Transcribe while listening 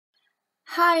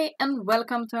Hi and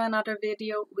welcome to another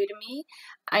video with me.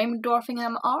 I'm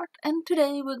Dorfingham Art and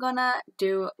today we're gonna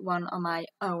do one of my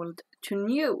old to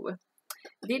new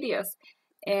videos.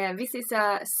 This is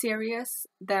a series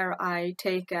where I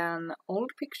take an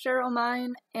old picture of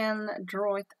mine and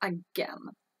draw it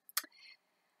again.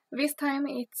 This time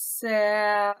it's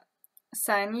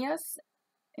Xaniia's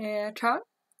turn,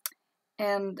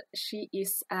 and she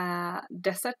is a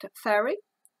desert fairy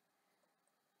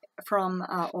from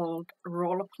an old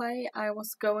role play I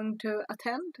was going to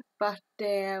attend, but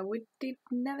we did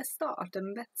never start,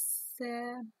 and that's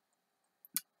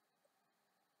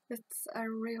a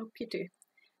real pity,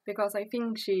 because I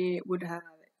think she would have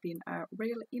been a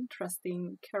real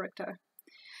interesting character.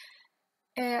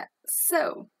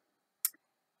 So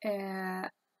I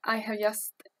have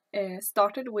just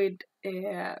started with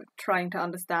trying to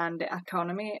understand the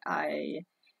autonomy I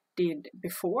did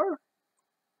before.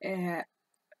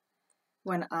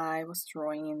 When I was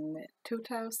drawing in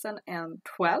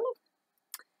 2012,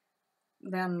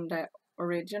 then the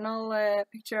original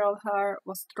picture of her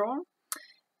was drawn,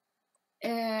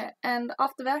 and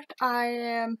after that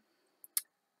I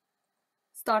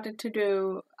started to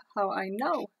do how I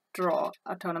now draw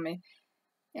autonomy,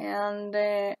 and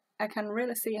I can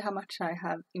really see how much I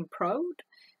have improved.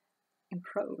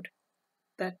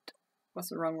 That was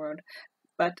the wrong word,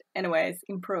 but anyways,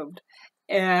 improved.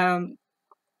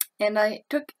 And I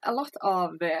took a lot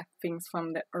of things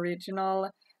from the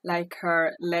original, like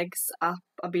her legs up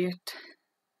a bit,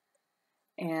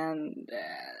 and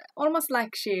almost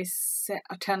like she's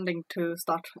attempting to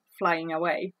start flying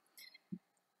away.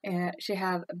 She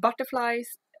has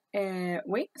butterflies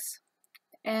wings,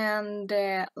 and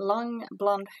long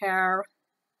blonde hair,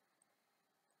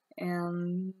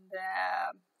 and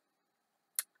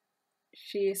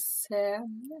she's has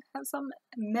some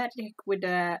magic with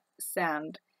the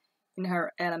sand in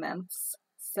her elements.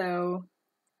 So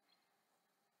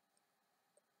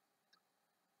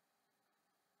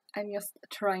I'm just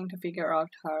trying to figure out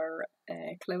her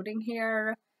clothing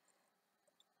here.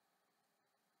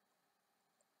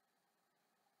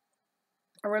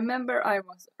 I remember I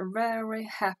was very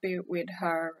happy with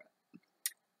her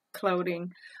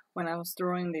clothing when I was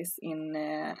drawing this in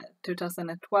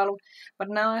 2012, but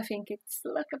now I think it's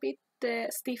like a bit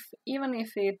stiff, even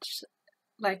if it's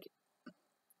like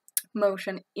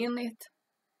motion in it.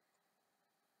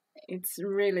 It's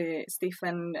really stiff,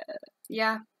 and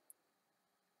yeah,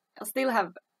 I still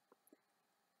have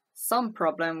some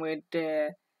problem with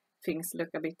things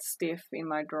look a bit stiff in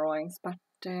my drawings, but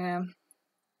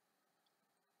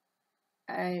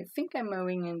I think I'm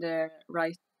moving in the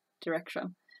right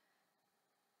direction.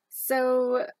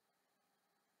 So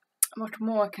what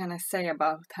more can I say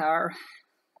about her?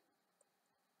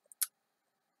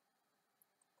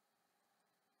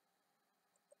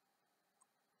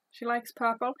 She likes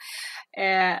purple.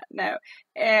 No.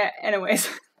 Anyways.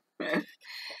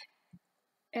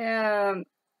 Here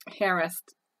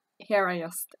I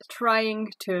just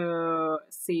trying to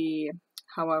see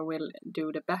how I will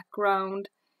do the background.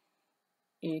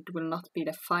 It will not be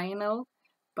the final,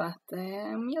 but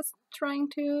I'm just trying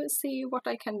to see what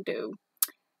I can do.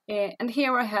 And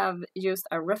here I have used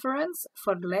a reference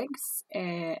for the legs,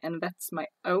 and that's my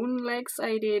own legs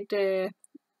I did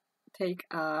take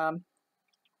a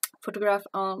photograph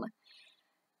on,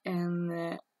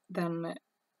 and then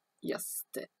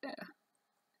just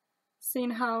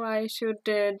seeing how I should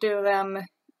do them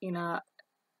in a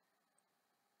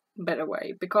better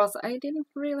way, because I didn't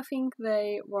really think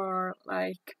they were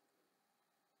like...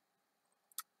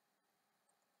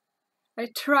 I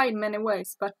tried many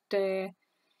ways, but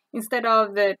instead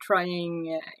of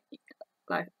trying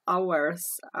like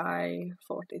hours, I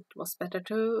thought it was better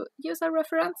to use a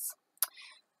reference,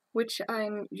 which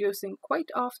I'm using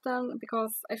quite often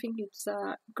because I think it's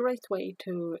a great way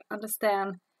to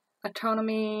understand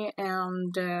autonomy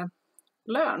and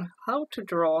learn how to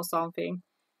draw something.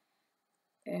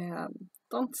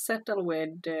 Don't settle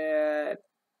with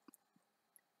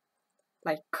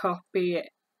like copy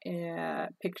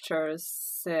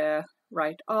pictures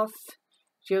right off.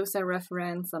 Use a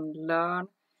reference and learn,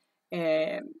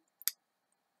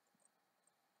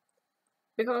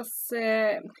 because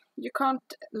you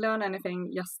can't learn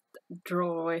anything just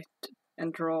draw it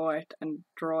and draw it and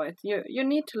draw it. You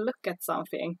need to look at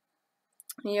something.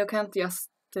 You can't just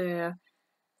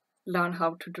learn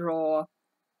how to draw,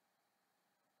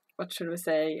 what should we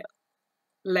say,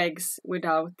 legs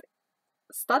without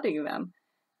studying them.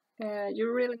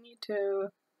 You really need to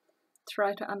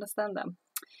try to understand them.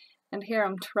 And here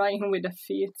I'm trying with the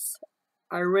feet.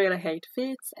 I really hate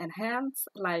feet and hands,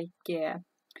 like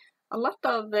a lot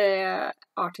of the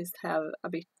artists have a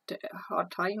bit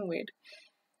hard time with.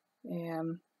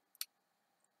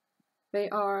 They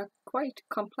are quite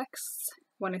complex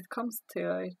when it comes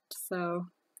to it, so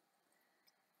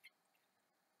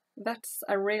that's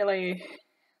really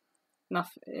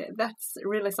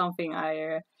something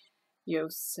I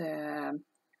use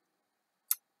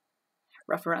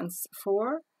reference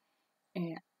for.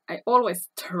 I always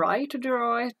try to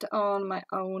draw it on my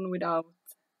own without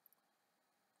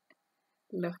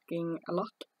looking a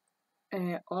lot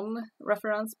on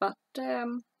reference, but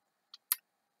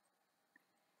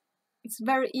it's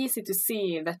very easy to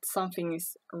see that something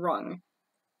is wrong.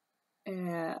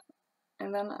 And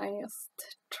then I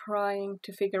just trying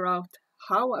to figure out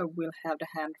how I will have the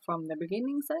hand from the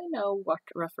beginning, so I know what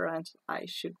reference I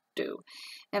should do.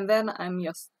 And then I'm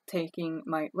just taking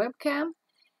my webcam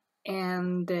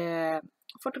and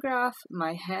photograph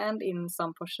my hand in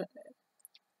some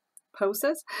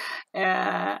poses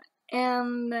and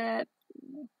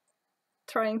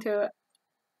trying to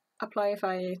apply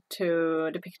it to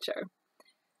the picture.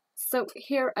 So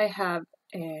here I have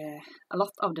a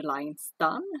lot of the lines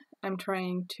done. I'm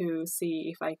trying to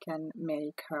see if I can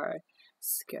make her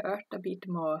skirt a bit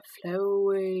more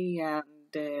flowy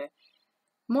and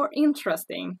more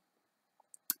interesting.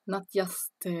 Not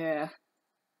just, what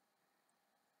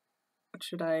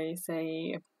should I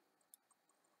say,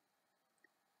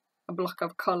 a block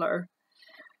of color.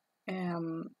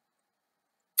 So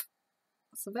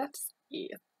that's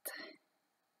it.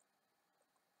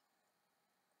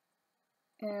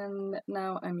 And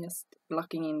now I'm just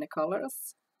blocking in the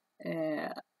colors,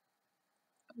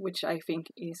 which I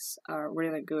think is a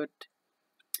really good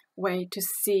way to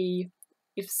see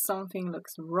if something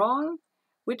looks wrong,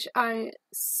 which I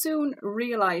soon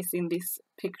realize in this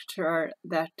picture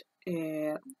that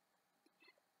the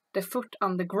foot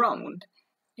on the ground,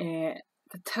 the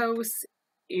toes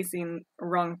is in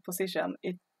wrong position.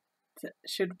 It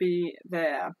should be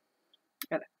the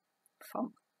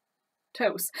thumb,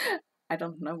 toes. I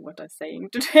don't know what I'm saying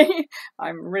today.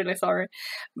 I'm really sorry,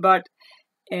 but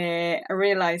I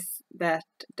realize that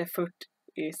the foot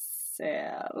is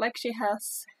like she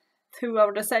has two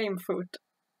of the same foot,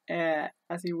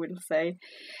 as you will say.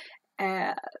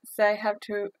 So I have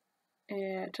to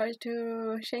try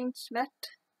to change that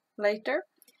later.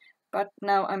 But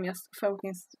now I'm just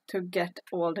focused to get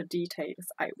all the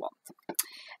details I want.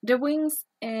 The wings,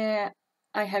 I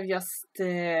have just,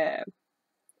 I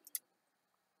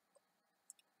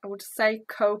would say,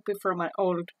 copy from an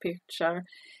old picture,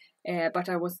 but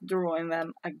I was drawing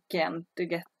them again to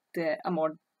get a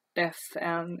more depth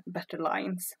and better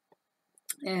lines.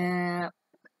 Here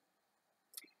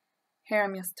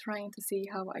I'm just trying to see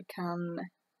how I can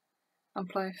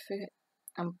apply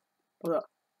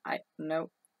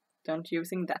don't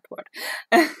using that word.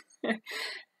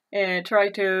 Try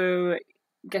to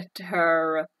get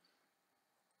her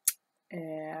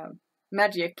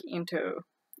magic into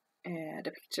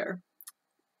the picture.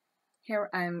 Here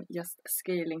I'm just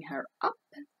scaling her up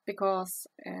because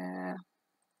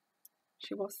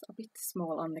she was a bit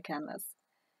small on the canvas.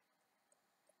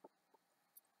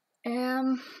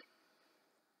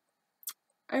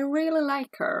 I really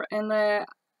like her, and I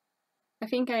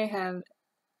think I have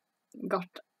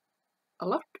got a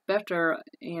lot better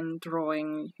in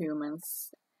drawing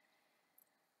humans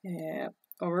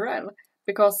overall,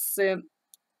 because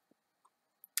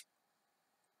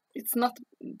it's not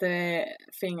the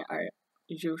thing I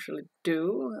usually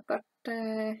do, but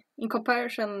in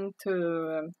comparison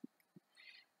to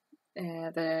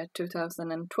the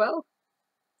 2012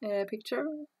 picture,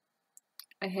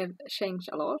 I have changed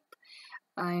a lot.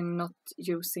 I'm not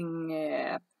using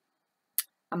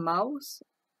a mouse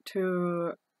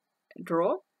to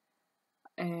draw,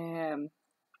 and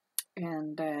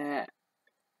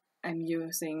I'm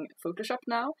using Photoshop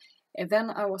now. And then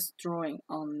I was drawing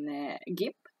on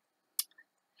GIMP,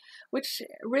 which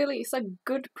really is a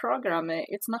good program.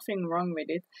 It's nothing wrong with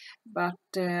it, but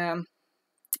I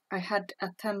had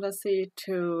a tendency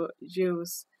to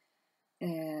use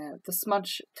the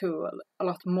smudge tool a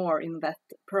lot more in that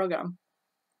program.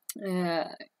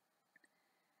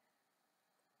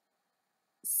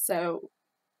 So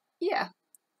yeah,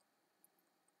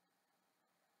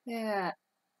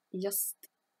 just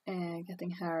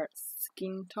getting her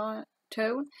skin tone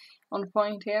on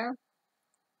point here.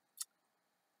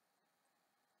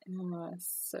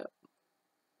 So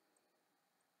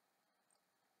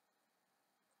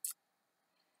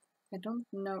I don't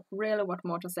know really what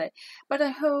more to say, but I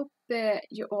hope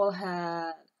you all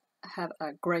have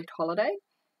a great holiday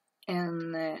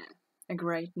and a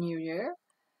great new year.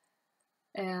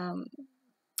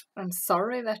 I'm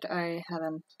sorry that I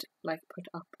haven't like put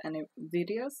up any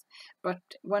videos, but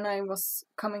when I was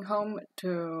coming home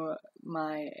to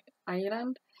my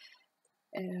island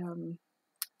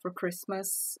for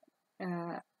Christmas,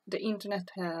 the internet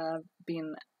have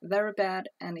been very bad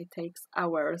and it takes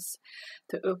hours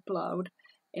to upload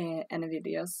any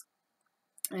videos.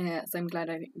 So I'm glad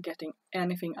I'm getting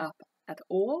anything up at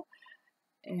all.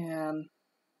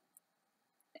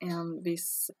 And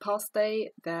this past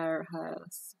day there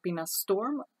has been a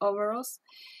storm over us,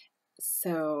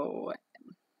 so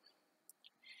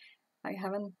I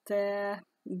haven't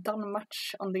done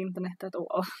much on the internet at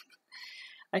all.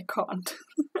 I can't.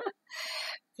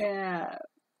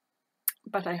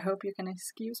 But I hope you can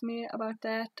excuse me about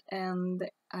that, and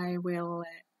I will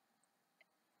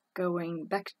going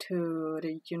back to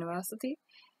the university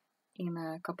in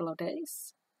a couple of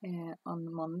days,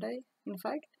 on Monday in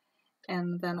fact,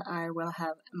 and then I will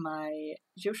have my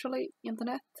usually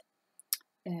internet.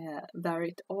 There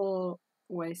it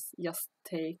always just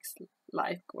takes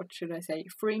like, what should I say,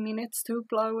 3 minutes to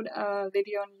upload a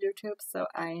video on YouTube, so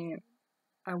I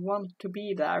want to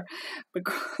be there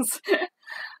because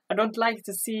I don't like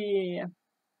to see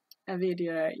a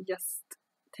video just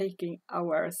taking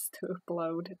hours to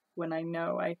upload when I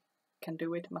know I can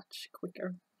do it much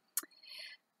quicker.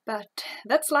 But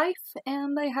that's life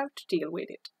and I have to deal with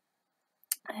it.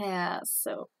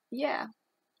 So yeah.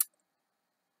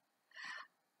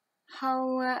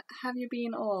 How have you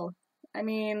been all? I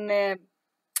mean,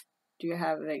 do you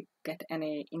have get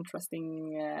any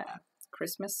interesting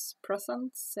Christmas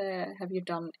presents? Have you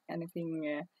done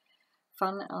anything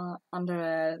fun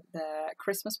under the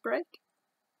Christmas break?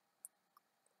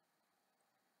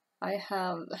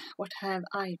 What have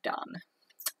I done?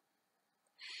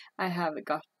 I have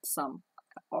got some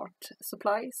art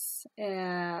supplies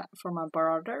from my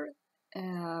brother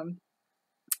in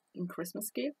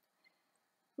Christmas gift,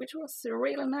 which was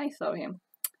really nice of him.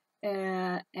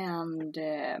 And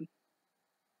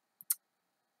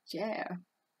yeah,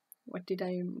 what did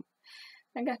I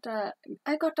got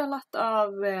a lot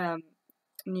of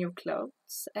new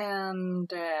clothes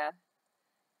and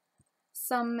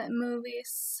some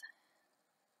movies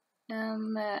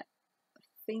and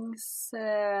things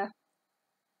to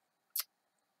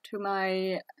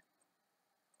my, I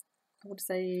would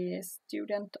say,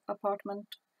 student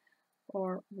apartment,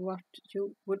 or what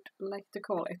you would like to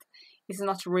call it. It's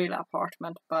not a real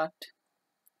apartment, but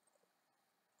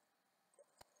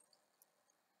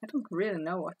I don't really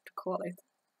know what to call it.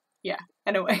 Yeah,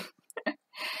 anyway.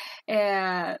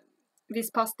 This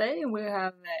past day we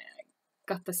have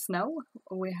got the snow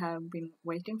we have been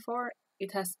waiting for.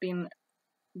 It has been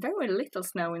very little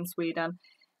snow in Sweden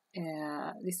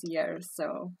this year,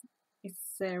 so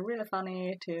it's really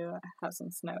funny to have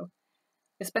some snow,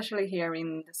 especially here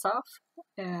in the south,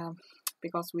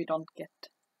 because we don't get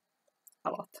a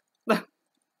lot.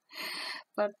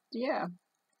 But yeah.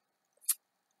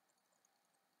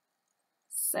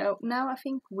 So now I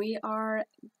think we are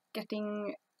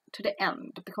getting to the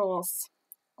end, because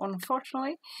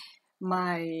unfortunately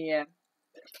my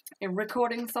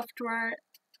recording software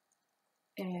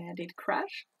did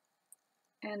crash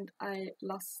and I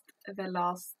lost the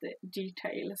last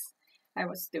details I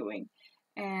was doing.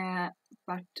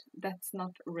 But that's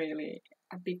not really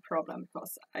a big problem,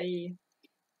 because I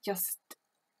just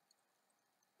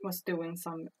was doing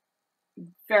some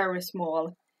very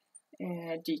small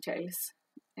details,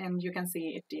 and you can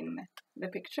see it in the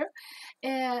picture.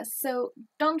 So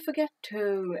don't forget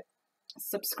to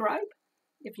subscribe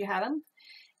if you haven't,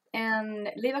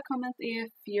 and leave a comment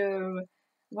if you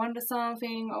wonder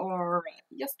something or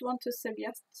just want to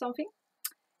suggest something,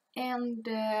 and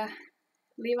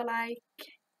leave a like,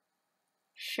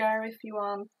 share if you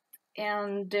want,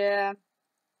 and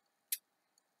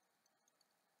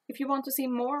if you want to see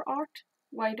more art,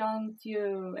 why don't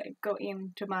you go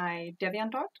into my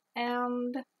DeviantArt?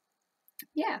 And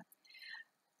yeah,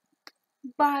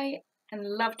 bye and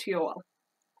love to you all.